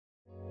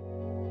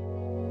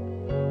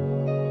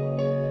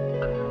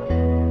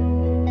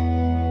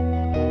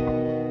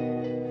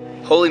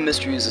Holy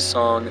Mystery is a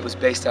song that was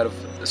based out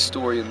of a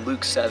story in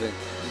Luke 7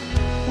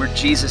 where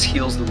Jesus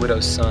heals the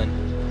widow's son.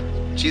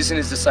 Jesus and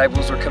his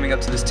disciples were coming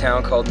up to this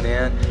town called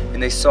Nan,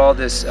 and they saw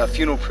this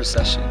funeral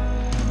procession.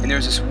 And there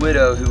was this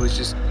widow who was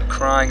just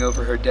crying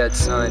over her dead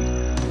son.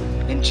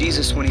 And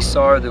Jesus, when he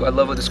saw her, I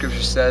love what the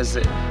scripture says,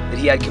 that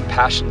he had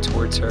compassion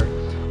towards her.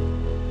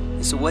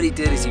 And so what he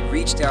did is he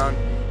reached down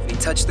and he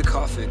touched the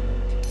coffin,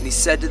 and he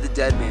said to the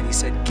dead man, he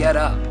said, "Get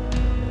up."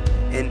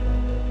 And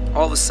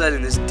all of a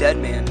sudden, this dead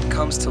man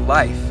comes to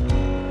life.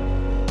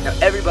 Now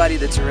everybody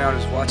that's around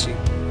was watching,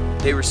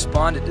 they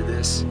responded to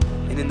this.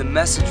 And in the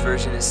Message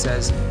version, it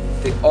says,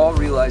 they all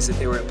realized that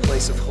they were in a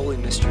place of holy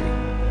mystery,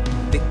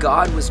 that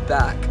God was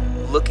back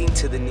looking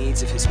to the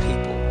needs of his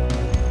people.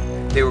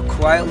 They were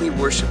quietly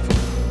worshipful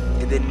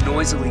and then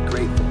noisily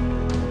grateful,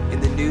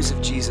 and the news of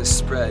Jesus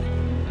spread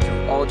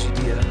through all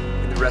Judea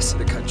and the rest of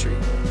the country.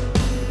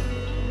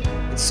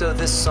 And so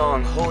this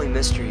song, Holy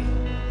Mystery,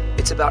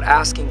 it's about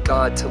asking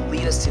God to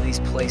lead us to these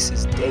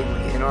places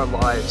daily in our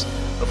lives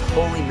of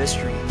holy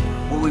mystery,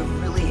 where we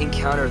really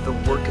encounter the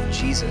work of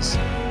Jesus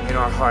in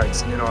our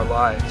hearts and in our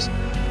lives.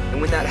 And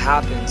when that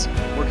happens,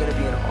 we're going to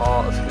be in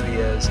awe of who he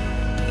is.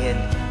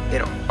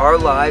 And our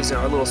lives and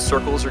our little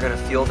circles are going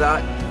to feel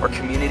that. Our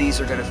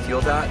communities are going to feel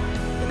that.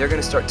 And they're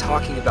going to start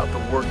talking about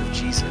the work of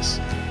Jesus.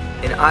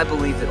 And I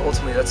believe that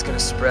ultimately that's going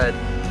to spread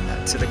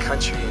to the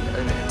country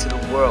and to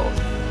the world.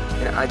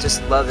 And I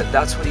just love that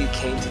that's what he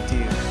came to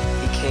do.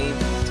 He came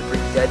to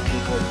bring dead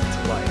people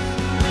to life.